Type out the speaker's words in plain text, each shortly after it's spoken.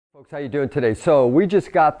Folks, how you doing today? So we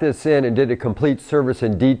just got this in and did a complete service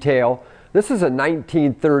and detail. This is a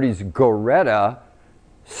 1930s Gorretta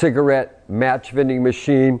cigarette match vending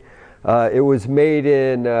machine. It was made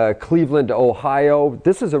in Cleveland, Ohio.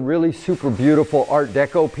 This is a really super beautiful Art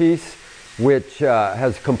Deco piece which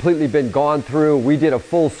has completely been gone through. We did a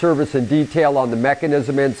full service and detail on the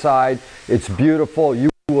mechanism inside. It's beautiful. You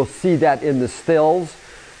will see that in the stills.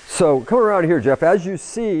 So come around here, Jeff. As you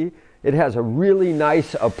see, it has a really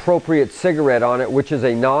nice, appropriate cigarette on it, which is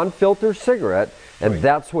a non-filter cigarette, and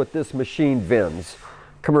that's what this machine vends.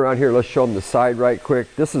 Come around here, let's show them the side right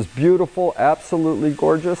quick. This is beautiful, absolutely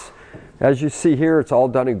gorgeous. As you see here, it's all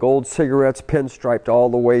done in gold cigarettes, pinstriped all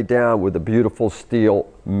the way down with a beautiful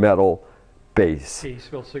steel metal base. Hey, you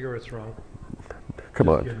spelled cigarettes wrong. Come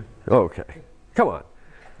on. Okay. Come on.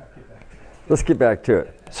 Let's get back to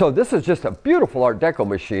it. So this is just a beautiful Art Deco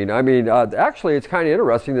machine. I mean, actually, it's kind of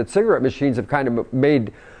interesting that cigarette machines have kind of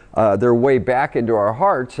made their way back into our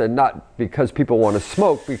hearts, and not because people want to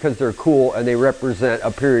smoke, because they're cool and they represent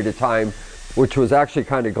a period of time which was actually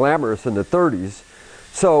kind of glamorous in the 30s.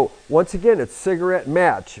 So once again, it's cigarette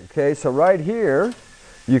match. Okay, so right here,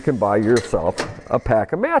 you can buy yourself a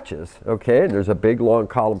pack of matches. Okay, and there's a big long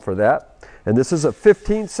column for that. And this is a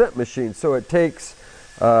 15-cent machine, so it takes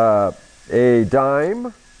a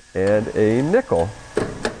dime and a nickel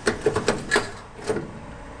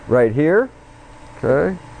right here.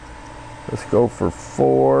 Okay, let's go for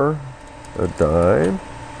 4, a dime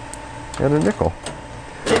and a nickel.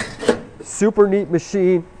 Super neat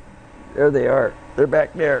machine. There they are. They're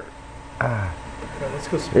back there. Let's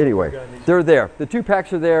go anyway, they're there. The 2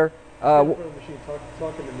 packs are there. Talk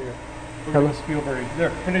in the mirror. We're going to Spielberg.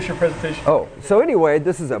 There, finish your presentation. Oh, so anyway,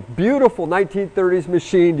 this is a beautiful 1930s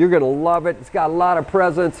machine. You're going to love it. It's got a lot of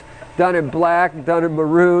presents, done in black, done in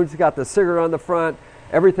maroon. It's got the cigarette on the front.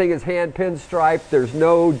 Everything is hand pinstriped. There's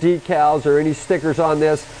no decals or any stickers on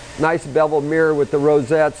this. Nice beveled mirror with the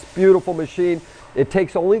rosettes. Beautiful machine. It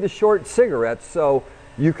takes only the short cigarettes, so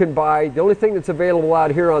you can buy, the only thing that's available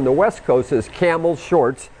out here on the West Coast is Camel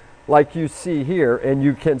shorts, like you see here, and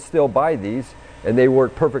you can still buy these. And they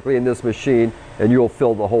work perfectly in this machine, and you'll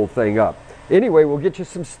fill the whole thing up. Anyway, we'll get you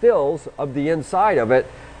some stills of the inside of it,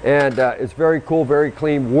 and it's very cool, very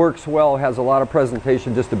clean, works well, has a lot of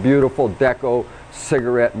presentation, just a beautiful deco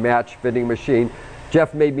cigarette match vending machine.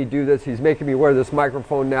 Jeff made me do this. He's making me wear this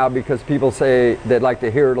microphone now because people say they'd like to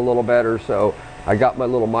hear it a little better, so I got my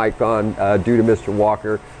little mic on due to Mr.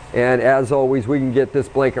 Walker. And as always, we can get this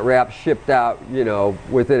blanket wrap shipped out, you know,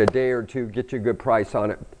 within a day or two, get you a good price on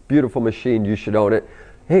it. Beautiful machine, you should own it.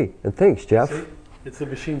 Hey, and thanks, Jeff. See? It's the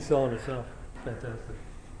machine selling itself. Fantastic.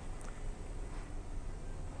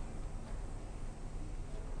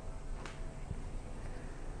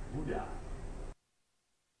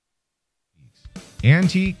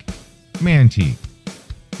 Antique, Mantique.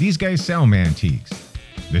 These guys sell Mantiques.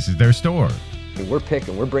 This is their store.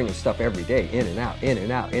 We're bringing stuff every day, in and out, in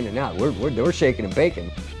and out, in and out. We're shaking and baking.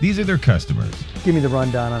 These are their customers. Give me the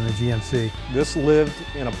rundown on the GMC. This lived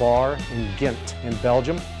in a bar in Ghent in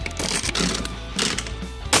Belgium.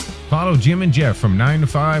 Follow Jim and Jeff from 9 to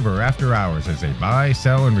 5 or after hours as they buy,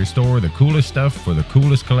 sell, and restore the coolest stuff for the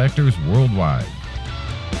coolest collectors worldwide.